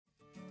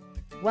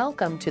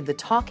Welcome to the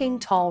Talking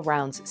Tall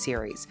Rounds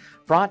series,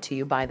 brought to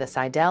you by the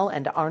Seidel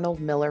and Arnold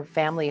Miller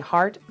Family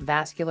Heart,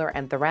 Vascular,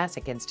 and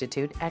Thoracic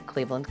Institute at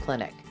Cleveland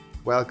Clinic.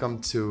 Welcome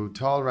to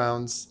Tall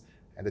Rounds,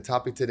 and the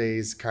topic today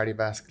is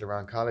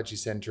Cardiovascular Oncology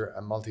Center,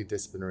 a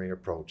multidisciplinary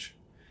approach.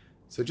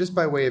 So just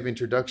by way of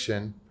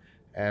introduction,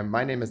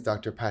 my name is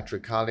Dr.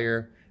 Patrick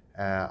Collier.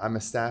 I'm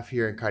a staff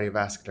here in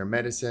cardiovascular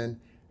medicine,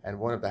 and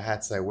one of the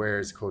hats I wear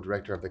is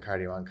co-director of the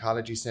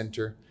Cardio-Oncology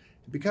Center.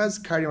 Because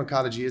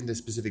cardio-oncology isn't a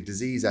specific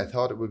disease, I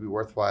thought it would be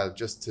worthwhile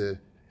just to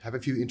have a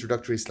few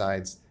introductory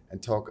slides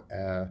and talk,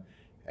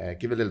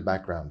 give a little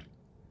background.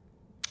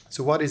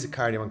 So what is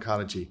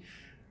cardio-oncology?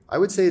 I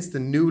would say it's the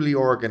newly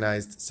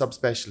organized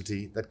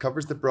subspecialty that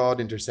covers the broad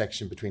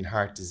intersection between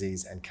heart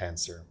disease and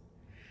cancer.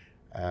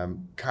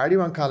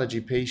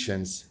 Cardio-oncology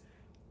patients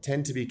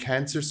tend to be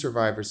cancer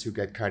survivors who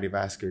get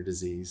cardiovascular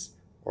disease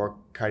or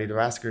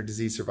cardiovascular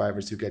disease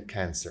survivors who get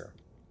cancer.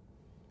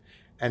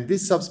 And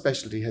this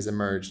subspecialty has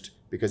emerged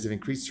because of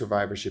increased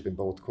survivorship in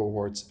both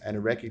cohorts and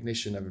a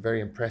recognition of a very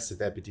impressive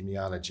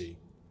epidemiology.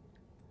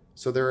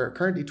 So there are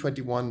currently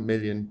 21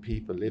 million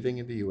people living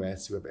in the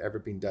US who have ever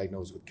been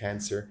diagnosed with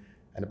cancer,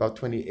 and about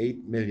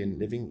 28 million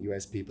living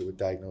US people with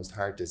diagnosed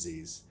heart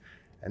disease.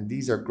 And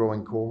these are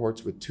growing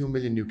cohorts with 2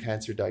 million new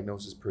cancer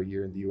diagnoses per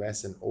year in the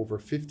US and over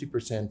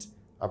 50%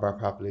 of our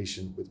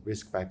population with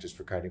risk factors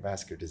for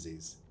cardiovascular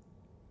disease.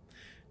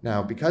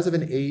 Now, because of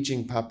an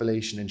aging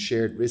population and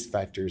shared risk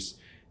factors,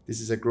 this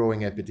is a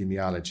growing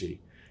epidemiology.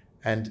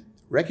 And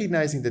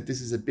recognizing that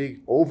this is a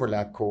big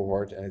overlap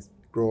cohort and it's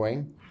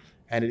growing,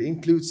 and it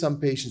includes some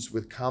patients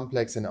with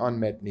complex and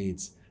unmet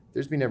needs,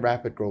 there's been a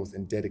rapid growth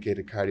in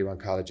dedicated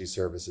cardio-oncology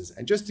services.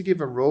 And just to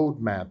give a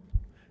roadmap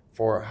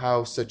for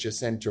how such a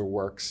center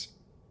works,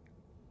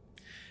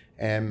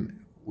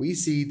 we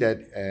see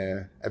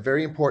that a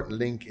very important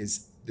link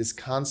is this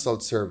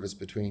consult service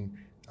between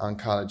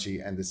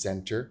oncology and the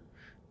center,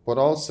 but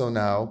also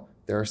now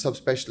there are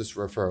subspecialist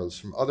referrals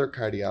from other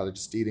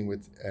cardiologists dealing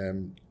with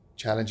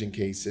challenging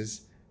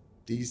cases.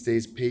 These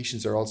days,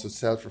 patients are also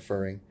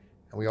self-referring,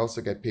 and we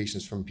also get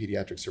patients from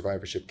pediatric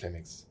survivorship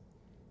clinics.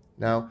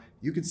 Now,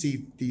 you can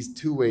see these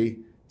two-way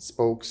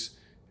spokes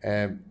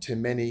to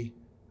many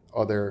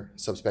other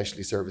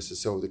subspecialty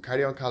services. So the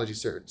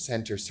Cardio-Oncology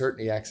Center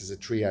certainly acts as a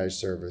triage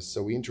service.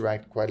 So we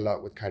interact quite a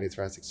lot with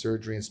cardiothoracic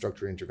surgery and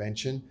structural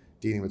intervention,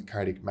 dealing with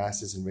cardiac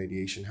masses and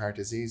radiation heart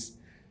disease.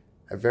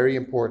 A very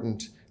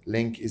important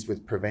link is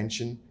with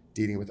prevention,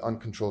 dealing with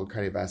uncontrolled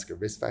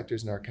cardiovascular risk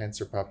factors in our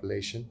cancer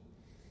population.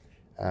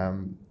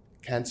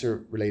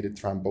 Cancer-related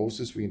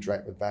thrombosis, we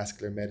interact with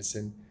vascular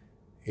medicine.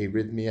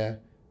 Arrhythmia,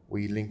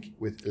 we link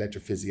with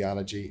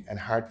electrophysiology, and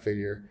heart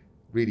failure,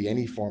 really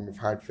any form of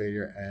heart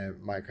failure,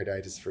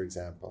 myocarditis, for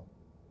example.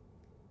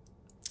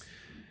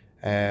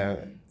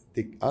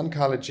 The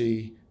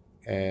oncology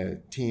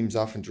teams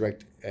often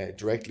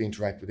directly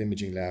interact with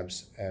imaging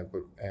labs,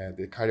 but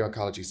the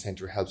Cardio-Oncology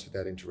Center helps with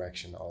that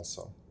interaction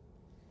also.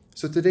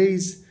 So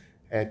today's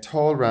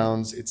Tall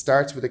Rounds, it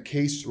starts with a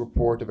case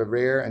report of a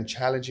rare and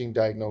challenging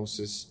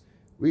diagnosis,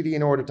 really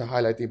in order to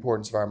highlight the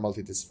importance of our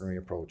multidisciplinary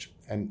approach.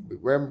 And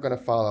where I'm going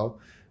to follow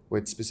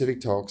with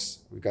specific talks,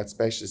 we've got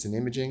specialists in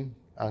imaging,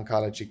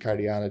 oncology,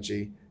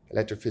 cardiology,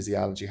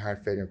 electrophysiology,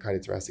 heart failure, and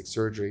cardiothoracic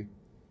surgery.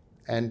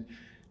 And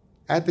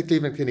at the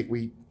Cleveland Clinic,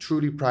 we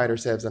truly pride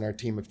ourselves on our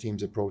team of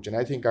teams approach, and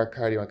I think our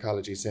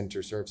Cardio-Oncology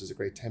Center serves as a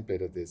great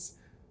template of this.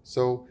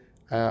 So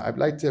I'd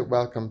like to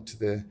welcome to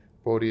the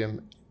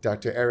podium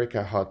Dr.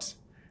 Erica Hutt,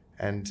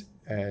 and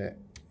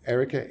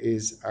Erica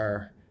is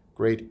our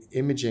great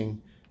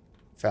imaging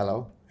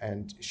fellow,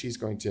 and she's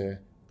going to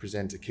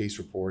present a case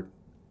report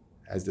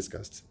as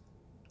discussed.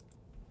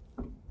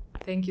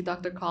 Thank you,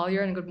 Dr.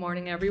 Collier, and good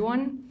morning,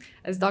 everyone.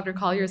 As Dr.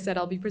 Collier said,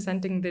 I'll be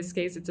presenting this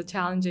case. It's a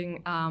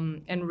challenging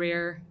and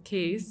rare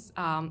case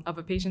of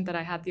a patient that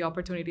I had the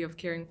opportunity of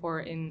caring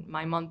for in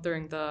my month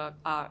during the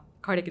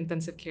cardiac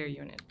intensive care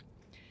unit.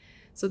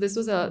 So this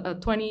was a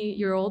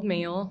 20-year-old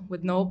male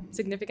with no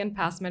significant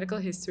past medical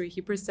history.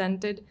 He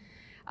presented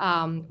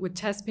with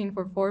chest pain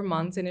for 4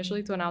 months,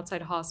 initially to an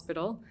outside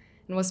hospital,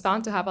 and was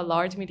found to have a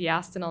large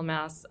mediastinal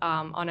mass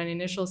on an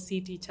initial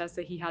CT test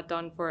that he had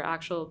done for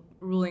actual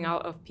ruling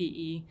out of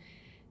PE.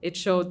 It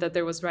showed that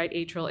there was right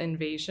atrial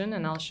invasion,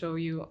 and I'll show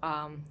you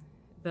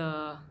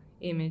the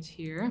image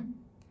here.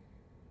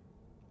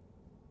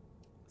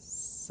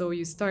 So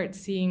you start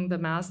seeing the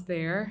mass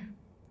there.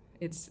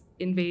 It's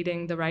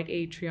invading the right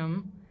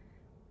atrium.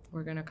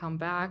 We're gonna come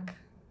back,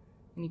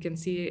 and you can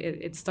see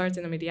it starts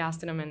in the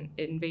mediastinum and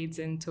it invades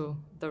into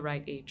the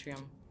right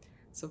atrium.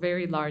 So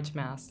very large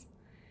mass.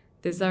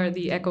 These are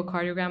the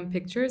echocardiogram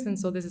pictures, and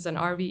so this is an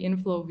RV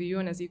inflow view,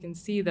 and as you can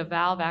see, the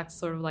valve acts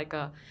sort of like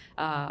a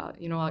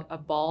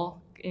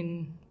ball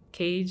in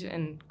cage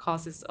and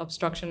causes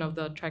obstruction of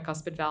the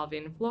tricuspid valve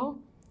inflow,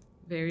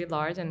 very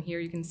large, and here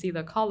you can see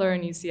the color,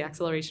 and you see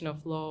acceleration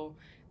of flow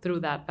through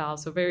that valve,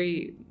 so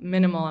very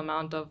minimal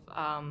amount of,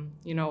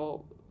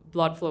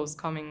 blood flows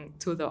coming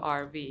to the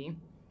RV.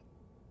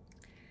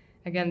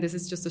 Again, this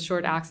is just a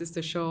short axis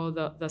to show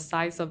the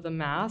size of the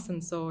mass.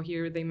 And so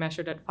here they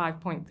measured at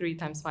 5.3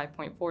 times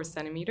 5.4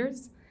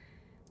 centimeters.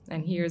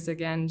 And here's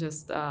again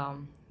just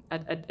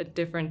a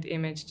different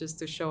image just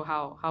to show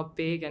how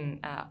big and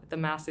the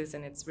mass is,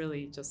 and it's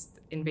really just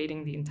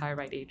invading the entire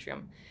right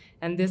atrium.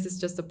 And this is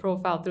just a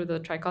profile through the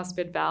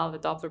tricuspid valve, a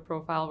Doppler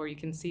profile, where you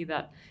can see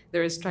that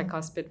there is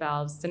tricuspid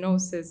valve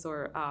stenosis,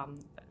 or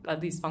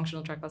at least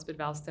functional tricuspid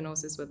valve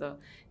stenosis with a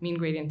mean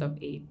gradient of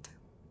 8.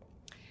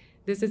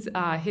 This is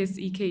his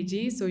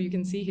EKG, so you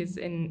can see he's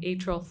in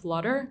atrial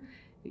flutter.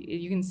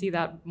 You can see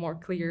that more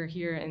clear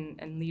here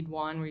in lead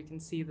 1, where you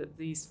can see that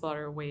these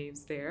flutter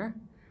waves there.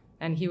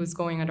 And he was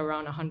going at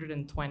around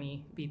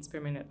 120 beats per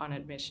minute on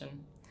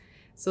admission.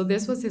 So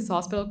this was his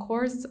hospital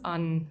course.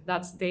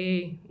 That's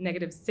day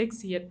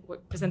 -6, he had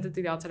presented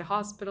to the outside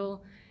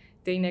hospital.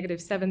 Day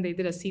 -7, they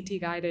did a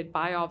CT-guided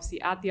biopsy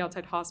at the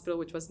outside hospital,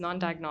 which was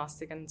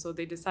non-diagnostic, and so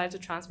they decided to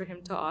transfer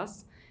him to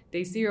us.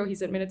 Day 0,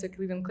 he's admitted to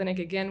Cleveland Clinic.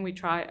 Again, we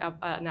try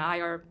an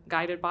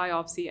IR-guided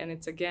biopsy, and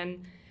it's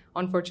again,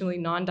 unfortunately,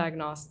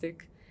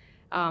 non-diagnostic.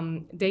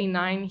 Day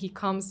 9, he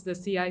comes to the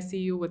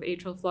CICU with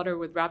atrial flutter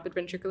with rapid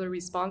ventricular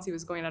response. He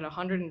was going at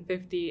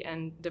 150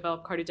 and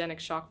developed cardiogenic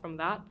shock from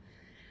that.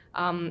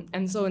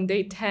 And so in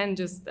day 10,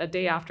 just a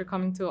day after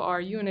coming to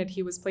our unit,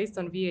 he was placed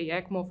on VA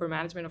ECMO for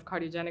management of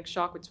cardiogenic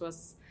shock, which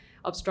was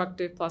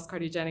obstructive plus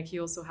cardiogenic. He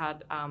also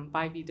had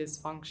BIV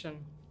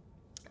dysfunction.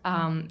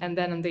 And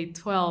then on day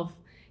 12,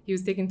 he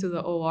was taken to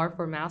the OR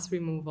for mass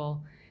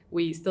removal.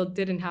 We still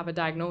didn't have a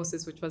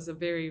diagnosis, which was a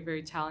very,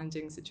 very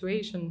challenging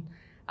situation.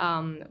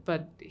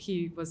 But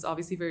he was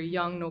obviously very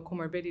young, no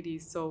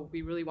comorbidities, so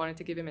we really wanted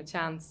to give him a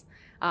chance.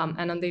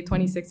 And on day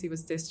 26, he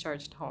was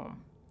discharged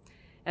home.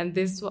 And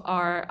these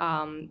are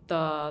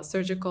the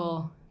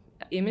surgical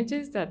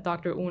images that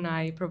Dr.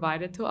 Unai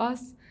provided to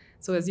us.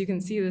 So as you can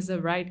see, this is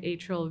a right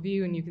atrial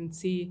view, and you can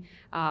see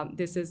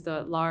this is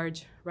the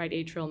large right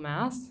atrial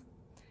mass.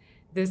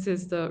 This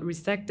is the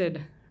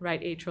resected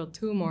right atrial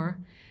tumor.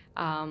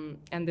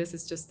 And this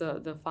is just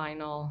the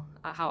final,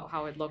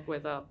 how it looked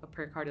with a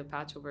pericardial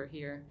patch over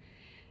here.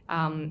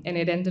 And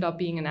it ended up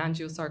being an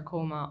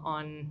angiosarcoma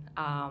on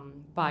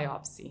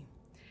biopsy.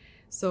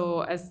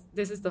 So as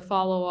this is the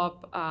follow-up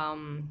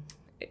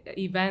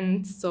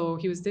event, so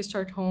he was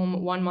discharged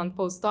home 1 month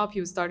post-op. He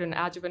was started on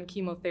adjuvant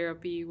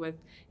chemotherapy with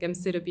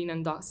gemcitabine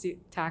and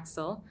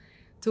docetaxel.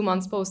 2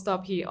 months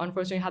post-op, he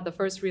unfortunately had the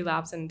first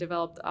relapse and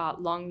developed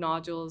lung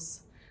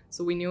nodules.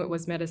 So we knew it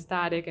was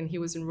metastatic, and he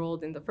was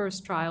enrolled in the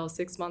first trial.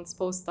 6 months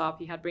post-op,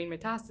 he had brain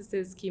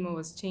metastasis, chemo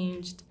was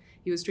changed,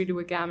 he was treated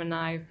with gamma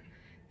knife.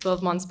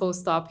 12 months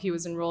post-op, he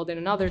was enrolled in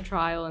another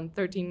trial, and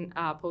 13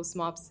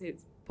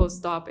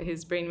 post-op,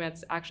 his brain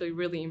mets actually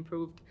really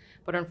improved,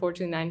 but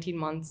unfortunately 19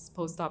 months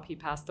post-op, he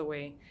passed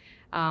away.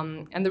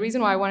 And the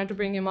reason why I wanted to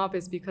bring him up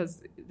is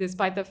because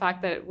despite the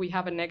fact that we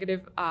have a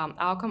negative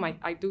outcome,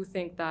 I do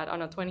think that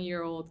on a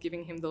 20-year-old,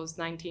 giving him those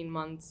 19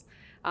 months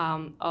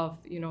of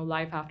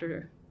life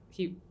after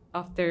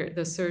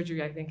the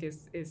surgery, I think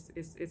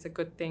is a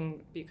good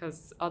thing,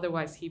 because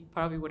otherwise he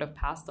probably would have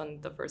passed on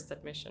the first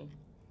admission.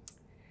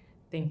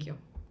 Thank you.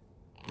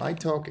 My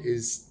talk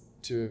is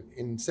to,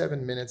 in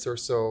 7 minutes or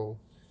so,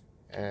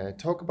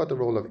 talk about the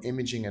role of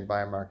imaging and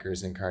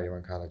biomarkers in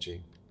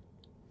cardio-oncology.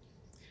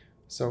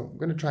 So I'm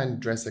going to try and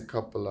address a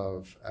couple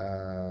of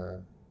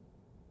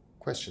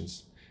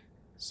questions.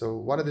 So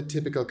what are the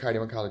typical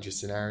cardio-oncology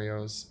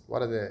scenarios?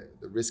 What are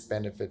the risk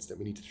benefits that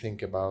we need to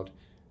think about?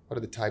 What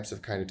are the types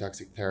of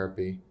cardiotoxic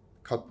therapy?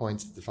 Cut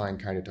points to define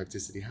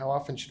cardiotoxicity. How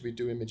often should we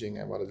do imaging,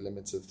 and what are the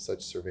limits of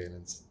such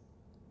surveillance?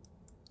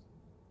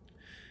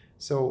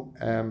 So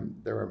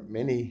there are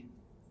many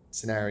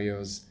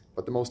scenarios,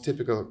 but the most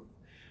typical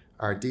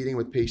are dealing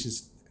with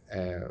patients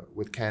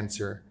with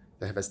cancer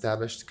that have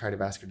established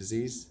cardiovascular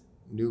disease,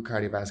 new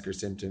cardiovascular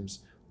symptoms,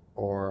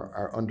 or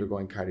are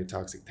undergoing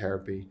cardiotoxic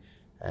therapy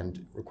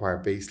and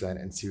require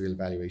baseline and serial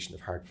evaluation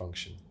of heart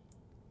function.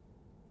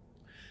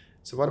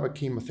 So what about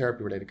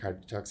chemotherapy-related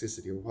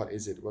cardiotoxicity? What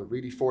is it? Well,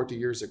 really 40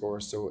 years ago or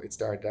so, it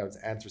started out as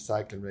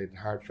anthracycline-related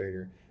heart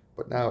failure.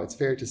 But now it's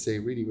fair to say,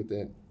 really, with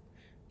the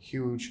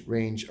huge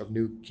range of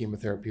new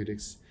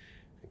chemotherapeutics,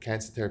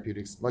 cancer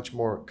therapeutics, much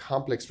more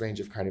complex range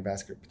of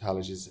cardiovascular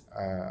pathologies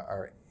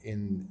are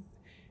in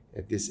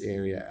this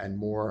area, and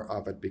more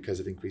of it because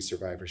of increased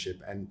survivorship.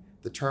 And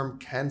the term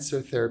cancer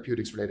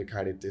therapeutics-related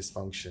cardiac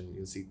dysfunction,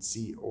 you'll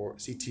see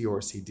CT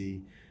or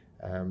CD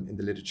in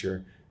the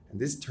literature. And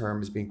this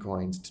term is being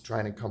coined to try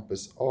and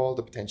encompass all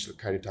the potential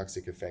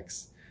cardiotoxic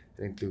effects.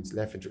 It includes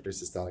left ventricular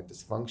systolic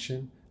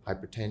dysfunction,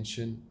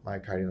 hypertension,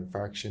 myocardial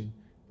infarction,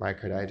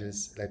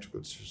 myocarditis,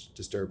 electrical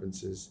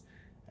disturbances,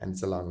 and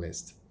it's a long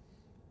list.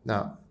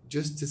 Now,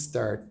 just to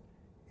start,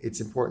 it's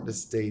important to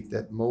state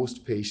that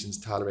most patients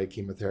tolerate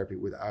chemotherapy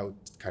without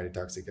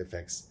cardiotoxic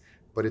effects,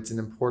 but it's an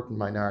important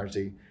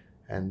minority,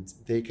 and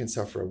they can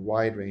suffer a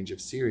wide range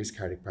of serious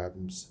cardiac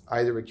problems,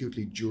 either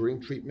acutely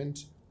during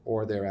treatment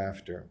or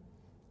thereafter.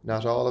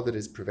 Not all of it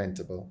is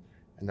preventable,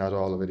 and not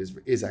all of it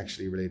is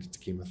actually related to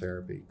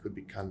chemotherapy. It could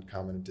be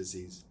concomitant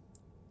disease.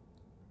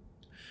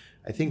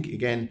 I think,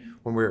 again,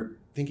 when we're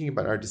thinking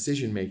about our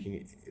decision making,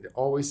 it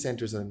always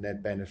centers on the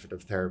net benefit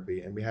of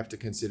therapy, and we have to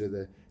consider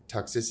the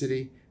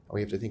toxicity, and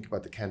we have to think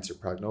about the cancer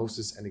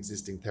prognosis and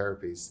existing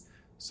therapies.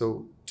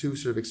 So two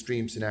sort of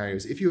extreme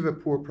scenarios. If you have a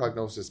poor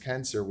prognosis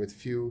cancer with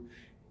few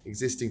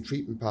existing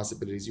treatment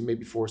possibilities, you may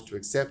be forced to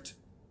accept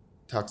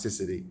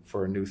toxicity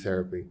for a new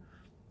therapy.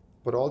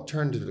 But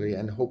alternatively,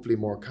 and hopefully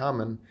more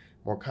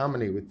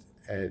commonly with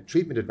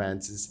treatment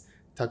advances,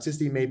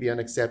 toxicity may be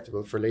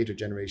unacceptable for later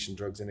generation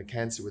drugs in a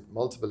cancer with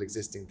multiple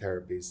existing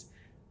therapies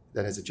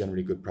that has a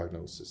generally good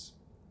prognosis.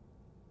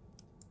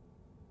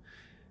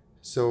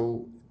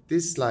 So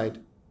this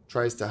slide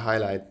tries to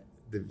highlight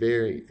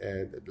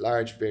the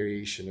large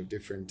variation of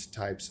different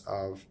types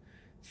of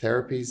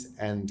therapies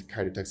and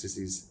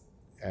cardiotoxicities.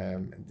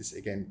 And this,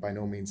 again, by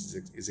no means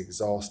is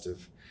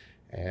exhaustive.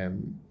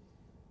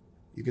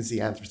 You can see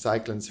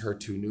anthracyclines,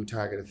 HER2 new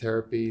targeted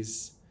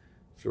therapies,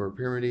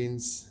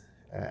 fluoropyrimidines,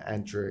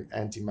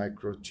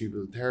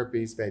 antimicrotubule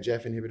therapies,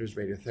 VEGF inhibitors,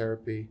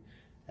 radiotherapy,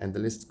 and the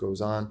list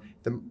goes on.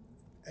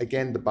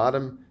 The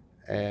bottom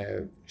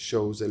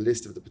shows a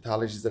list of the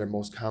pathologies that are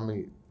most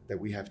commonly that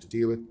we have to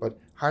deal with, but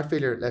heart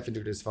failure, left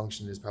ventricular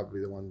dysfunction is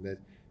probably the one that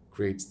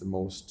creates the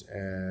most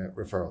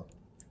referral.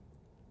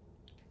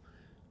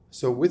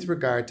 So with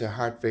regard to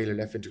heart failure,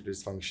 left ventricular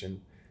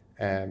dysfunction,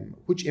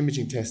 which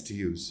imaging test to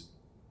use?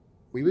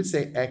 We would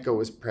say echo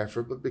is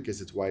preferable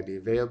because it's widely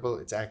available,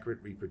 it's accurate,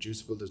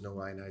 reproducible, there's no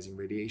ionizing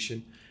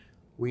radiation.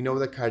 We know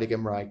that cardiac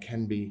MRI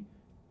can be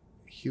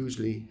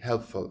hugely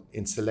helpful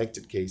in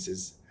selected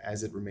cases,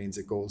 as it remains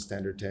a gold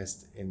standard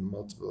test in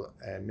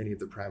many of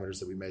the parameters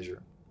that we measure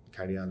in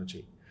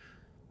cardiology.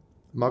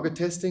 MUGA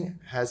testing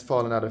has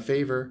fallen out of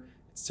favor.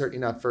 It's certainly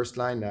not first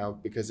line now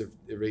because of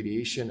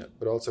irradiation,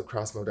 but also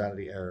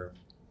cross-modality error.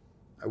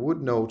 I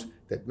would note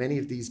that many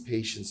of these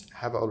patients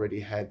have already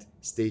had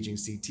staging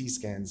CT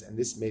scans, and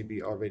this may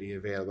be already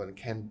available and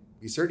can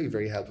be certainly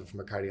very helpful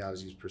from a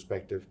cardiologist's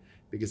perspective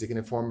because it can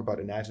inform about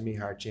anatomy,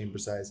 heart chamber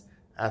size,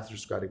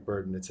 atherosclerotic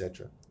burden,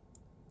 etc.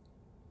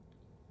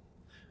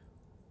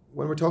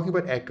 When we're talking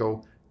about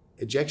echo,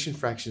 ejection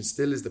fraction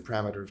still is the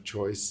parameter of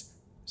choice.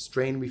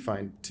 Strain we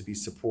find to be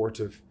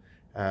supportive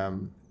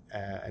and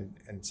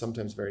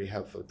sometimes very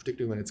helpful,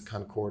 particularly when it's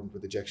concordant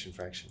with ejection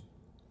fraction.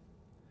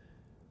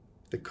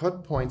 The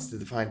cut points to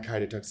define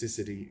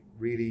cardiotoxicity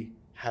really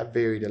have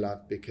varied a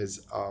lot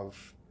because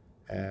of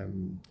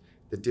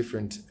the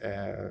different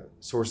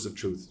sources of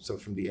truth. So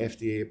from the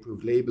FDA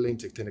approved labeling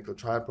to clinical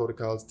trial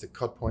protocols to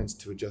cut points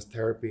to adjust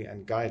therapy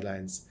and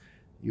guidelines,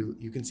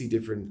 you can see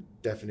different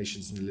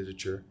definitions in the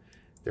literature.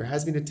 There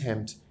has been an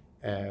attempt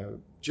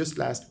just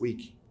last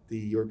week, the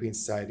European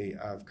Society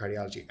of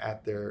Cardiology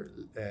at their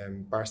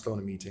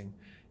Barcelona meeting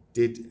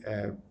did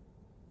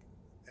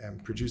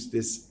produce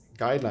this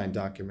guideline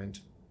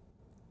document,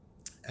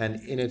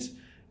 and in it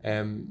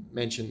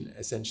mention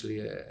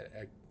essentially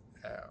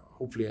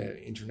hopefully an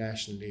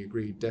internationally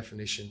agreed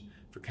definition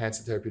for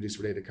cancer therapeutics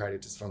related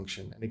cardiac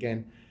dysfunction. And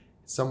again,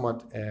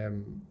 somewhat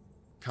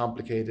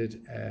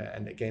complicated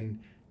and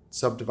again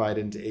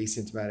subdivided into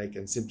asymptomatic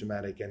and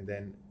symptomatic and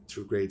then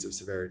through grades of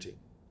severity.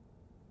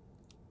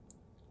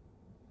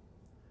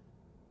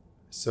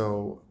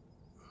 So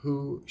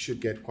who should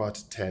get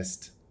what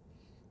test?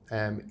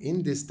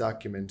 In this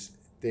document,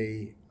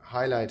 they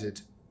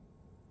highlighted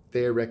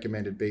their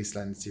recommended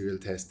baseline and serial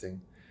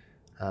testing.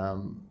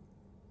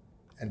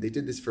 And they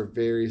did this for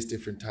various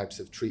different types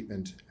of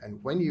treatment.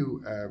 And when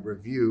you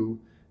review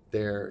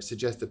their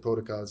suggested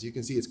protocols, you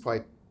can see it's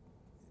quite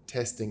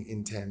testing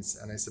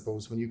intense. And I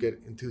suppose when you get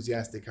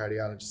enthusiastic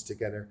cardiologists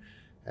together,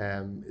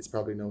 it's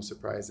probably no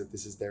surprise that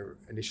this is their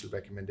initial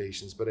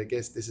recommendations. But I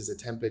guess this is a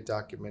template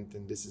document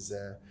and this is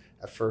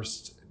a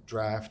first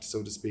draft,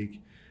 so to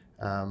speak.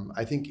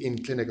 I think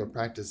in clinical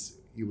practice,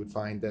 you would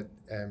find that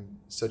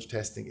such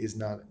testing is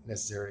not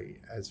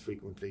necessary as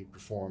frequently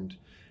performed.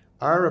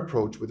 Our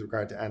approach with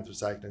regard to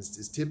anthracyclines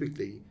is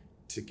typically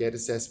to get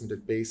assessment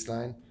at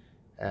baseline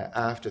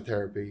after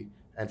therapy.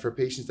 And for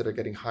patients that are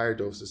getting higher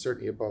doses,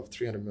 certainly above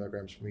 300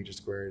 milligrams per meter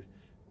squared,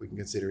 we can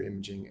consider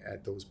imaging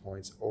at those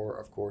points, or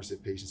of course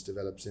if patients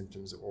develop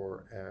symptoms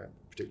or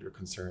particular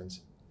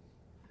concerns.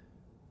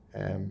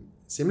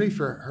 Similarly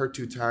for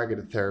HER2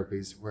 targeted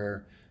therapies,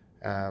 where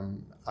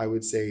I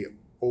would say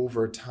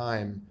over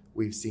time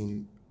we've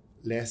seen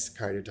less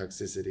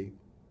cardiotoxicity,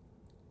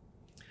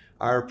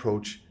 our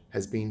approach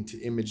has been to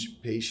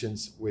image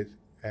patients with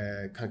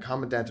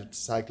concomitant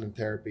anthracycline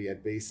therapy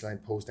at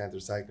baseline,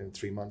 post-anthracycline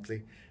 3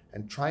 monthly,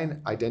 and try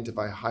and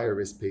identify higher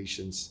risk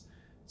patients,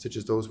 such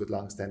as those with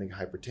long-standing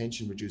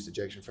hypertension, reduced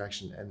ejection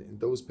fraction, and in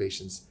those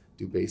patients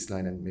do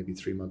baseline and maybe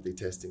 3 monthly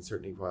testing,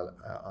 certainly while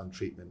on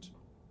treatment.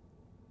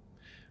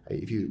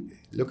 If you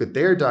look at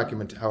their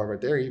document, however,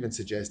 they're even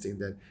suggesting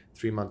that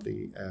 3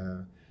 monthly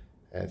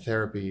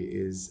therapy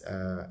is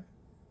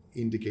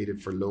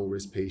indicated for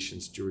low-risk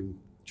patients during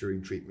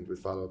treatment with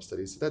follow-up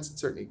studies. So that's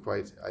certainly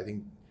quite, I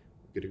think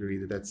we could agree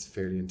that that's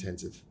fairly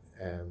intensive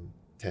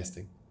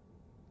testing.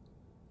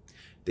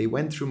 They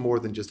went through more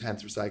than just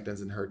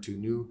anthracyclines and HER2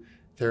 new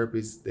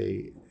therapies.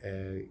 They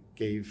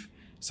gave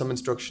some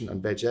instruction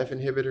on VEGF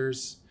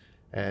inhibitors,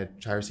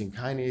 tyrosine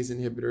kinase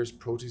inhibitors,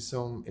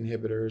 proteasome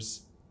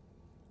inhibitors,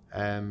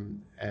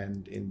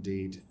 and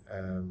indeed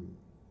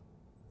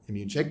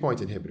immune checkpoint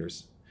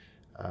inhibitors,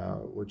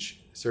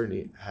 which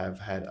certainly have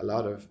had a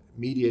lot of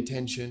media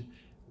attention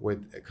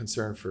with a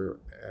concern for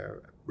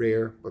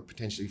rare but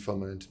potentially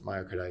fulminant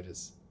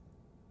myocarditis.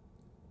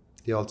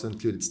 They also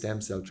included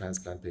stem cell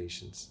transplant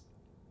patients.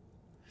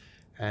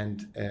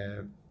 And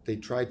they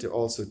tried to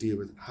also deal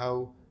with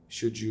how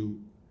should you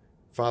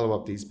follow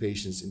up these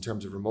patients in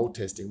terms of remote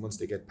testing once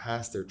they get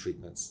past their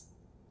treatments.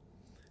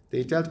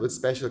 They dealt with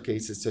special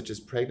cases such as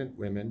pregnant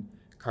women,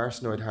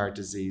 carcinoid heart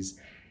disease,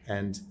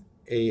 and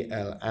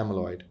AL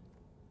amyloid.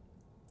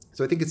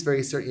 So I think it's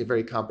certainly a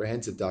very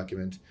comprehensive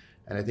document,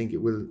 and I think it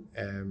will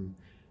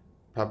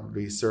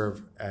probably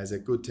serve as a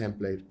good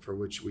template for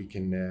which we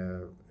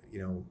can,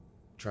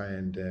 try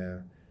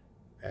and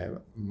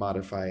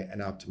modify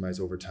and optimize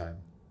over time.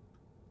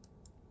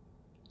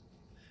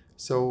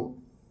 So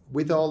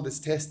with all this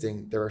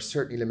testing, there are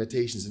certainly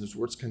limitations, and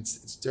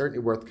it's certainly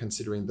worth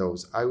considering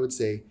those. I would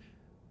say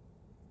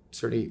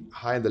certainly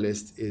high on the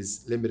list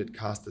is limited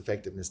cost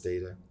effectiveness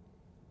data.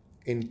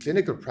 In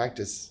clinical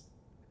practice,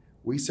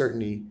 we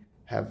certainly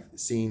have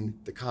seen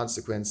the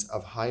consequence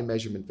of high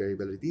measurement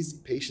variability. These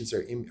patients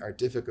are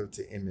difficult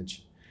to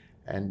image,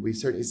 and we've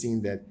certainly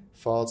seen that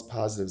false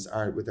positives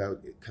aren't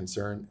without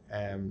concern.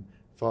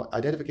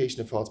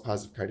 Identification of false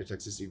positive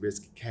cardiotoxicity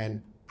risk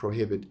can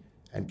prohibit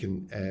and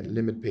can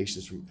limit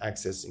patients from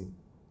accessing,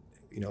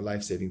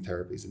 life-saving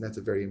therapies, and that's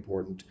a very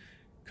important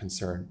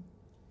concern.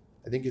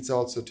 I think it's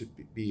also to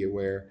be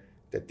aware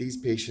that these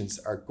patients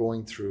are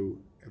going through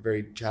a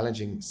very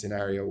challenging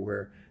scenario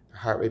where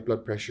heart rate,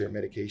 blood pressure,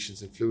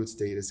 medications, and fluid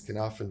status can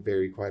often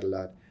vary quite a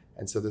lot,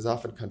 and so there's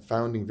often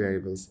confounding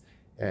variables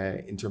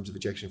in terms of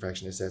ejection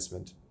fraction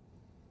assessment.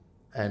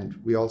 And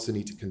we also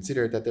need to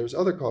consider that there's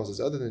other causes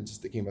other than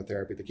just the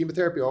chemotherapy. The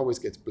chemotherapy always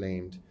gets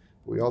blamed,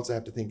 but we also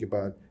have to think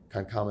about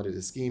concomitant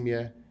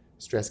ischemia,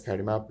 stress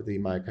cardiomyopathy,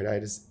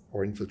 myocarditis,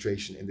 or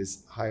infiltration in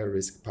this higher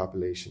risk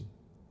population.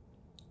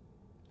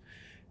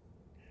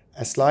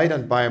 A slide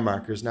on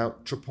biomarkers. Now,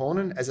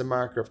 troponin as a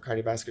marker of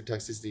cardiovascular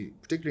toxicity,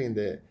 particularly in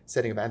the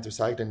setting of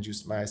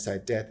anthracycline-induced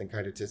myocyte death and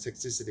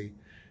cardiotoxicity,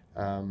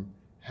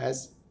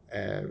 has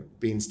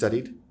been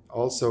studied.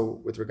 Also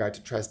with regard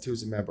to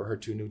trastuzumab or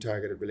HER2 new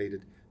targeted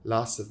related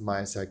loss of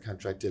myocyte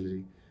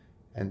contractility.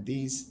 And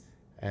these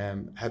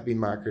have been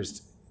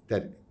markers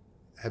that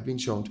have been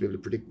shown to be able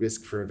to predict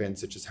risk for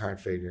events such as heart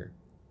failure.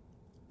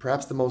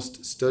 Perhaps the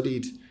most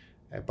studied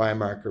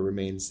biomarker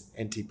remains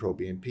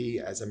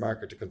NT-proBNP as a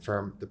marker to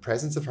confirm the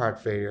presence of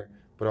heart failure,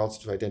 but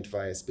also to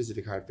identify a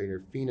specific heart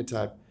failure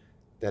phenotype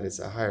that is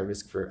a higher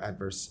risk for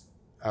adverse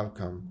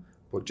outcome.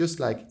 But just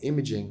like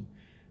imaging,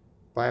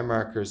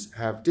 biomarkers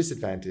have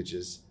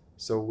disadvantages.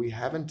 So we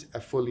haven't a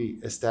fully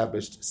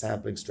established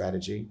sampling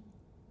strategy.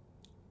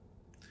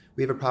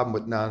 We have a problem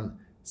with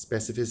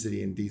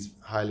non-specificity in these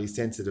highly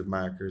sensitive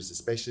markers,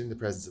 especially in the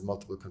presence of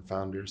multiple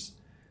confounders.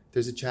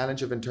 There's a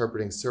challenge of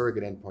interpreting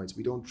surrogate endpoints.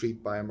 We don't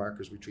treat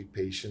biomarkers, we treat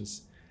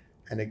patients,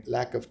 and a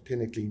lack of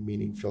clinically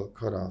meaningful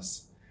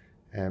cutoffs.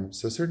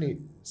 So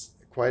certainly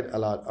quite a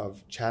lot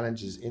of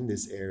challenges in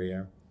this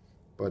area,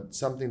 but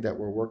something that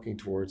we're working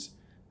towards.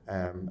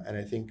 And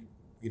I think,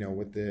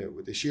 with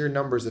the sheer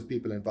numbers of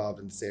people involved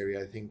in this area,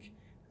 I think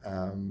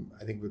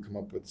we'll come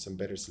up with some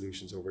better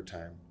solutions over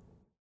time.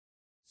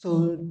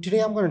 So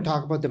today I'm going to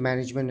talk about the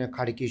management of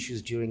cardiac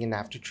issues during and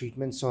after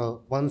treatment.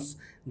 So once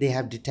they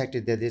have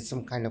detected that there's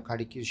some kind of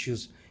cardiac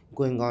issues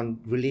going on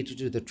related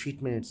to the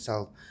treatment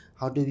itself,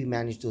 how do we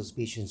manage those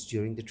patients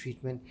during the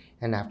treatment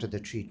and after the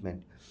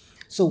treatment?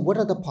 So what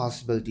are the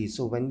possibilities?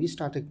 So when we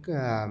start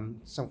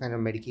some kind of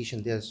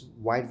medication, there's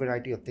a wide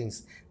variety of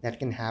things that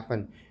can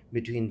happen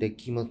between the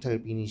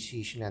chemotherapy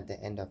initiation at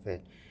the end of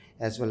it,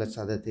 as well as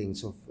other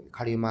things. So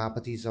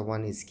cardiomyopathies are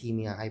one,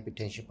 ischemia,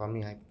 hypertension,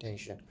 pulmonary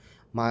hypertension,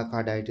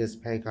 myocarditis,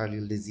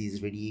 pericardial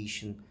disease,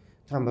 radiation,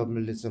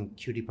 thromboembolism,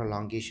 QT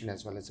prolongation,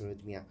 as well as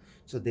arrhythmia.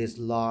 So there's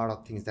a lot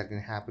of things that can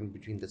happen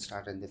between the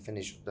start and the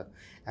finish of the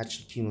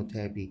actual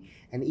chemotherapy.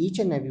 And each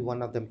and every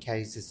one of them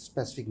carries a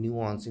specific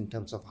nuance in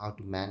terms of how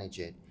to manage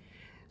it.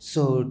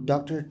 So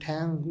Dr.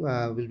 Tang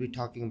will be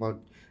talking about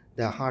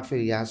the heart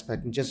failure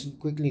aspect, and just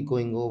quickly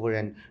going over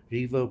and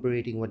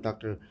reverberating what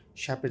Dr.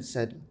 Shepard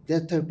said. There are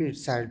therapeutic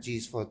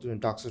strategies for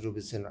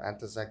doxorubicin or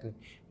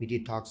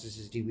anthracycline-mediated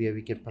toxicity where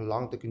we can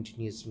prolong the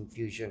continuous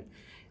infusion,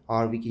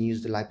 or we can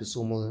use the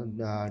liposomal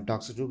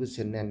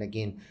doxorubicin. And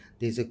again,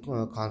 there's a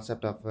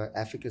concept of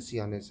efficacy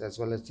on this, as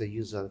well as the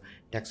use of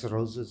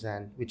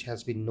dexarosuzan, which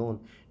has been known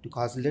to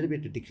cause a little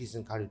bit of decrease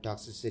in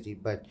cardiotoxicity,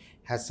 but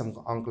has some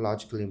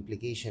oncological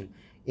implication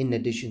in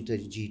addition to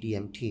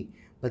GDMT.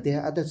 But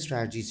there are other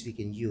strategies we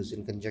can use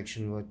in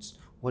conjunction with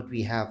what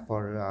we have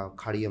for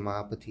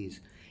cardiomyopathies.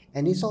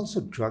 And it's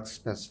also drug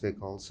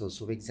specific also.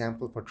 So for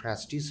example, for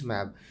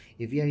trastuzumab,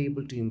 if we are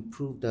able to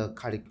improve the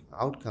cardiac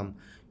outcome,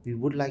 we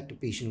would like the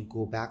patient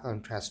go back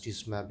on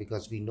trastuzumab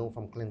because we know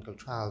from clinical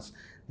trials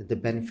that the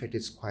benefit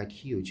is quite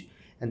huge.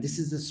 And this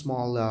is a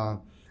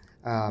small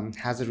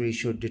hazard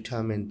ratio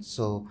determined.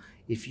 So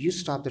if you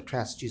stop the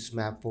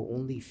trastuzumab for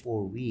only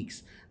 4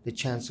 weeks, the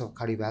chance of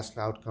cardiovascular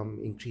outcome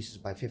increases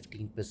by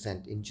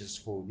 15% in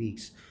just 4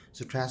 weeks.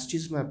 So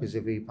trastuzumab is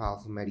a very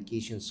powerful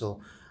medication. So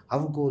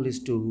our goal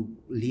is to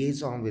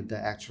liaison with the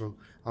actual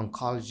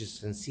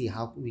oncologists and see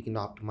how we can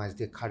optimize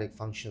their cardiac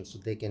function so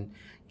they can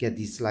get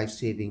these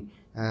life-saving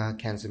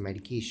cancer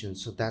medications.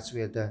 So that's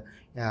where the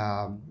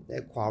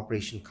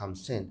cooperation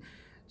comes in.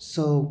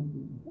 So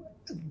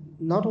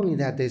not only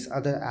that, there's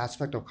other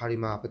aspect of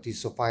cardiomyopathy.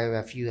 So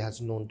 5FU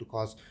has known to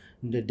cause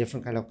the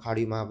different kind of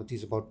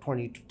cardiomyopathies. About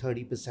 20 to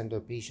 30%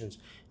 of patients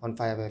on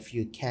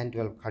 5FU can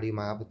develop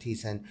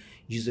cardiomyopathies, and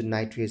use of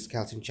nitrates,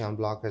 calcium channel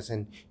blockers,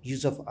 and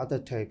use of other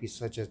therapies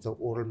such as the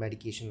oral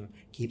medication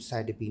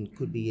capecitabine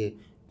could be a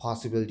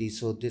possibility.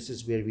 So this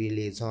is where we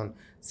liaison.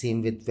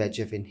 Same with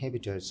VEGF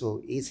inhibitors.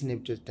 So ACE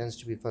inhibitor tends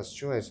to be first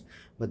choice,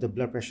 but the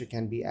blood pressure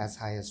can be as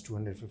high as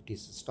 250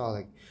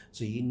 systolic.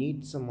 So you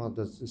need some of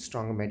the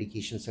stronger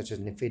medications such as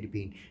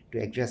nifedipine to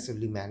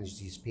aggressively manage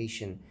these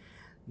patients.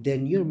 There are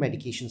newer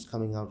medications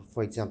coming out,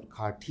 for example,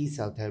 CAR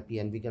T-cell therapy,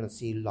 and we're going to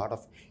see a lot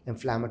of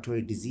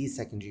inflammatory disease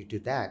secondary to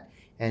that.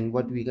 And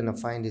what we're going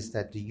to find is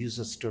that the use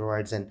of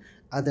steroids and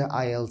other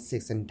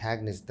IL-6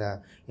 antagonists,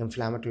 the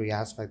inflammatory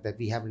aspect that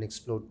we haven't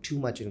explored too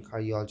much in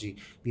cardiology,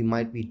 we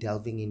might be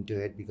delving into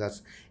it,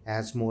 because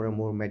as more and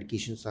more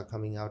medications are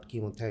coming out,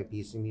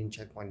 chemotherapies, immune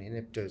checkpoint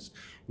inhibitors,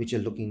 which are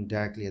looking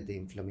directly at the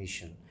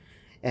inflammation.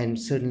 And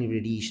certainly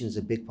radiation is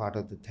a big part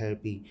of the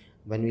therapy.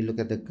 When we look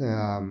at the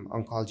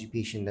oncology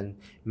patient, and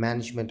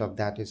management of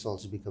that is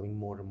also becoming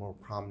more and more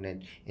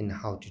prominent in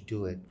how to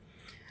do it.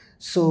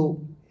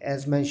 So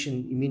as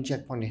mentioned, immune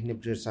checkpoint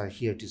inhibitors are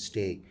here to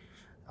stay.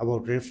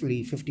 About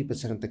roughly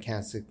 50% of the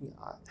cancer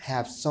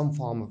have some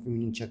form of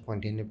immune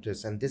checkpoint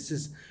inhibitors, and this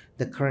is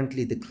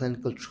currently the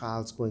clinical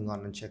trials going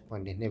on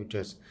checkpoint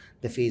inhibitors,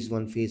 the phase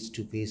 1, phase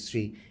 2, phase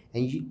 3,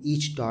 and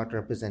each dot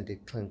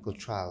represented clinical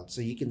trial.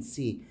 So you can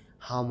see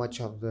how much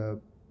of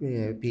the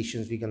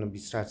patients we're going to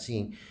start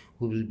seeing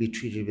who will be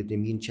treated with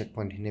immune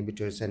checkpoint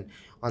inhibitors, and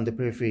on the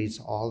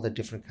peripheries, all the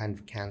different kinds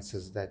of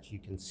cancers that you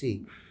can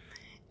see.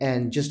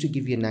 And just to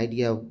give you an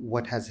idea of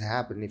what has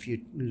happened, if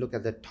you look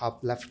at the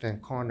top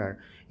left-hand corner,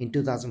 in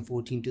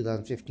 2014,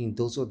 2015,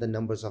 those were the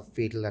numbers of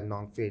fatal and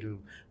non-fatal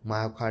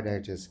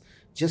myocarditis.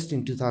 Just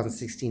in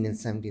 2016 and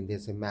 17,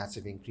 there's a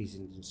massive increase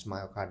in these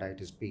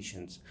myocarditis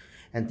patients.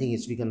 And thing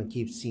is, we're going to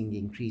keep seeing the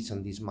increase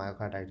on these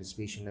myocarditis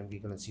patients, and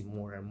we're going to see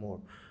more and more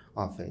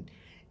of it.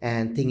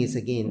 And thing is,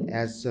 again,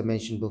 as I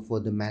mentioned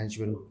before, the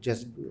management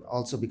just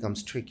also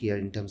becomes trickier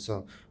in terms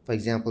of, for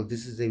example,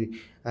 this is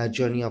a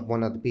journey of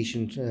one of the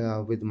patients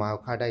with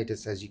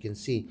myocarditis. As you can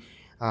see,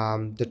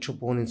 the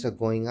troponins are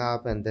going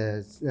up and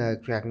the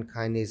creatine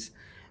kinase.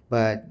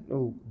 But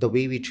the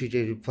way we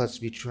treated it,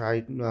 first we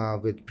tried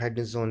with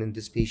prednisone in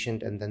this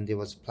patient, and then there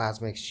was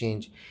plasma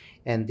exchange.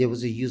 And there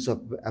was a use of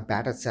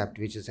abatacept,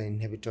 which is an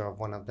inhibitor of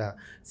one of the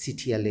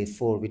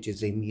CTLA-4, which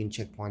is an immune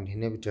checkpoint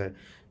inhibitor.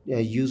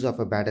 Use of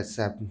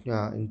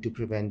abatacept to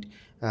prevent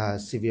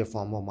severe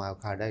form of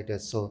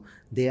myocarditis. So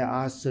there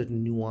are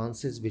certain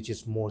nuances which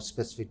is more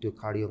specific to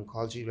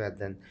cardio-oncology rather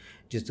than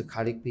just the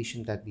cardiac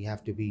patient that we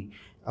have to be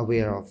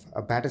aware of.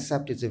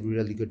 Abatacept is a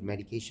really good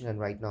medication,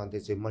 and right now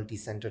there's a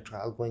multi-center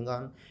trial going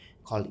on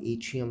called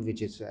Atrium,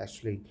 which is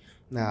actually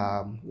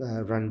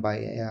run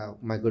by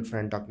my good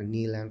friend Dr.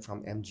 Neelan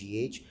from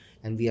MGH,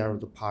 and we are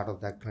the part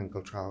of that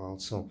clinical trial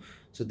also.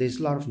 So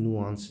there's a lot of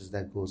nuances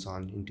that goes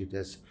on into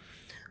this.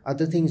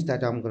 Other things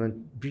that I'm going to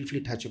briefly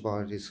touch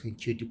about is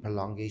QT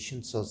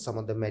prolongation. So some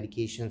of the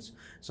medications,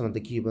 some of the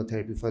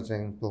chemotherapy, for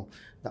example,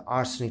 the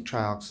arsenic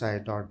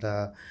trioxide or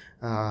the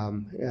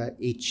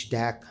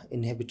HDAC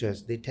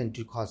inhibitors, they tend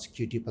to cause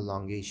QT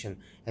prolongation.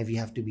 And we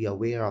have to be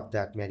aware of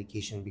that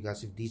medication,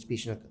 because if these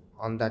patients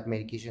are on that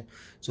medication,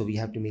 so we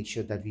have to make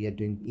sure that we are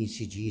doing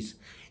ECGs.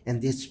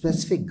 And there's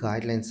specific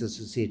guidelines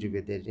associated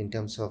with it in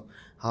terms of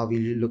how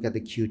we look at the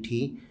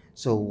QT.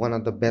 So one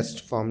of the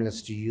best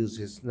formulas to use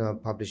is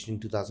published in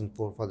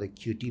 2004 for the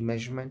QT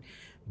measurement,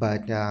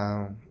 but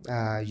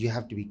you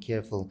have to be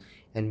careful.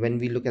 And when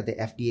we look at the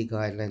FDA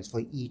guidelines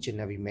for each and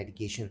every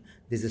medication,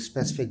 there's a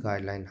specific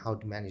guideline how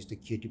to manage the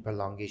QT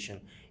prolongation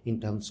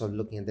in terms of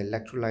looking at the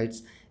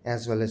electrolytes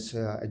as well as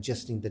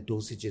adjusting the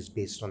dosages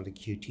based on the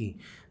QT.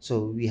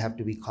 So we have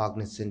to be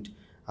cognizant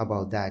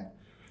about that.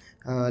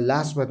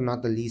 Last but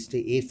not the least,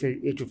 the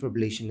atrial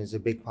fibrillation is a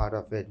big part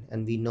of it,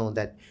 and we know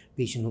that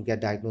patients who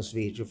get diagnosed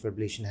with atrial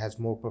fibrillation has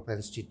more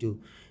propensity to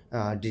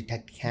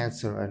detect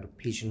cancer, and a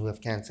patient who have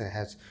cancer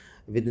has,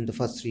 within the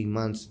first 3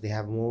 months, they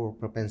have more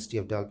propensity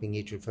of developing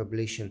atrial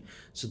fibrillation.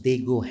 So they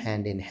go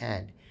hand in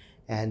hand,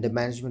 and the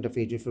management of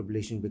atrial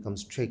fibrillation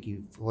becomes tricky.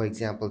 For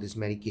example, this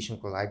medication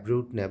called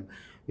ibrutinib,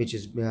 which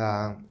is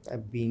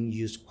being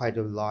used quite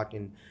a lot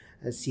in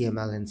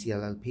CML and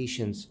CLL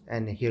patients,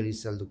 and hairy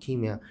cell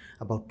leukemia,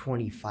 about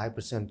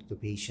 25% of the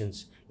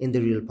patients in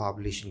the real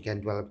population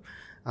can develop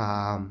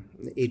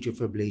atrial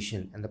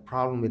fibrillation. And the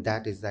problem with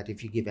that is that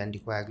if you give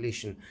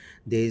anticoagulation,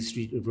 there's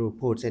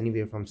reports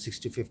anywhere from 6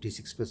 to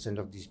 56%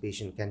 of these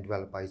patients can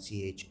develop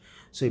ICH.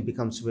 So it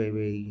becomes very,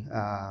 very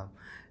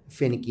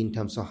finicky in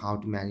terms of how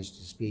to manage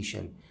this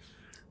patient.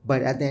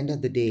 But at the end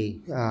of the day,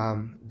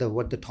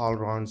 what the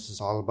tolerance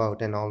is all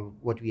about and all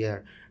what we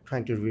are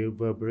trying to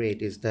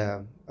reverberate is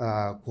the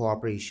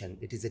cooperation.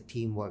 It is a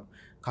teamwork.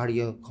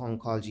 Cardiovascular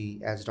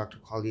oncology, as Dr.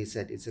 Collier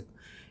said,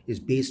 is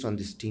based on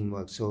this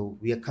teamwork. So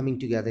we are coming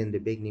together in the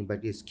beginning,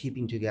 but it's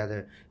keeping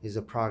together is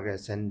a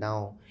progress. And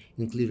now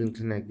in Cleveland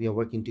Clinic, we are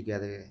working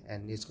together,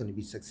 and it's going to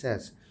be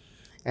success.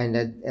 And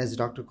as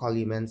Dr.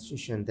 Collier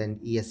mentioned, then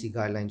ESC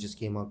guideline just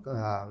came out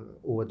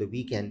over the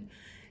weekend.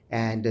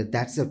 And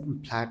that's a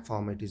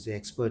platform. It is the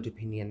expert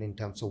opinion in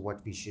terms of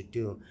what we should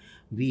do.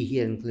 We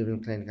here in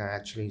Cleveland Clinic are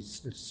actually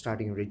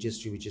starting a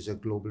registry, which is a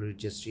global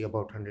registry,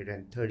 about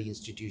 130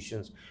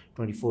 institutions,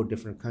 24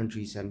 different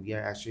countries, and we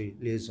are actually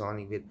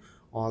liaisoning with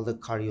all the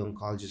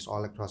cardio-oncologists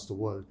all across the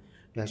world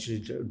to actually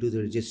do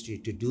the registry,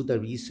 to do the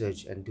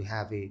research, and to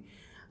have a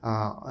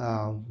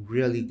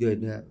really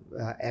good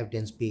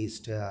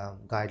evidence-based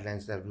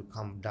guidelines that will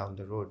come down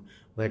the road.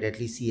 But at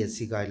least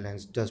ESC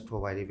guidelines does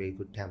provide a very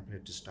good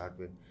template to start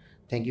with.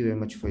 Thank you very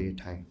much for your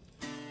time.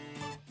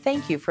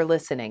 Thank you for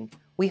listening.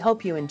 We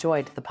hope you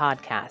enjoyed the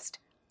podcast.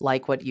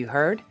 Like what you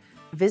heard?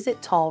 Visit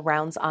Tall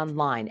Rounds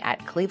online at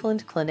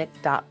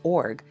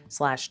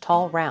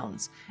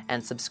clevelandclinic.org/tallrounds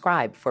and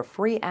subscribe for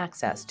free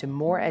access to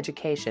more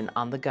education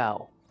on the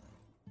go.